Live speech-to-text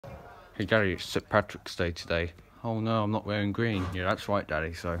Hey Daddy, it's St. Patrick's Day today. Oh no, I'm not wearing green. Yeah, that's right,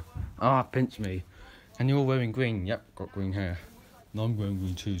 Daddy, so... pinch me. And you're wearing green. Yep, got green hair. And I'm wearing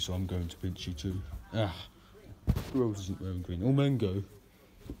green too, so I'm going to pinch you too. Who else isn't wearing green? Oh, Mango.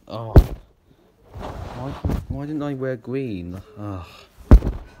 Why didn't I wear green? I'm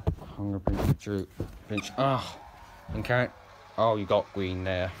gonna pinch you too. Pinch. And can't... Oh, you got green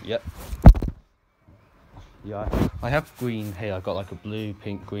there. Yep. Yeah, I have green here. I've got like a blue,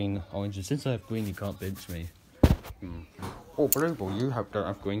 pink, green, orange. And since I have green, you can't pinch me. Oh, blue ball, you don't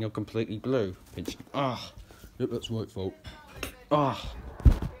have green. You're completely blue. Pinch. Yep, that's my fault. Yeah,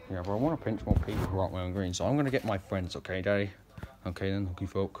 but I want to pinch more people who aren't wearing green. So I'm gonna get my friends. Okay, Daddy. Okay then, hockey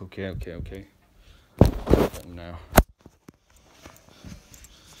folk. Okay. Get them now.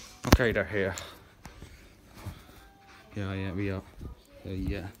 Okay, they're here. Yeah, we are.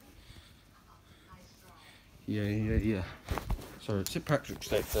 Yeah. So it's St. Patrick's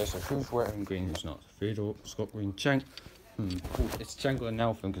Day today, so who's wearing green, who's not? Theodore's got green. It's Jangle and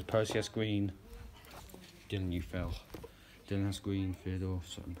Alvin, because Percy has green. Dylan, you fell. Dylan has green, Theodore,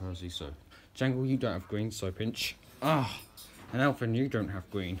 and Percy, so... Jangle, you don't have green, so pinch. And Alvin, you don't have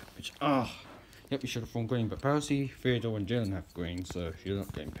green, pinch. Yep, you should have thrown green, but Percy, Theodore, and Dylan have green, so you're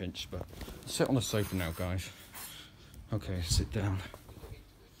not getting pinched, but... Sit on the sofa now, guys. Okay, sit down.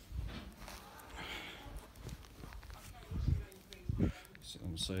 Sit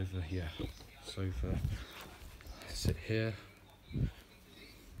on the sofa, yeah. Sofa. Sit here.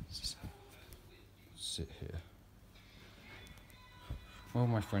 Sit here. Well,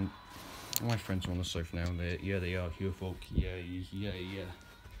 my friends are on the sofa now. They are. Your folk. Yeah.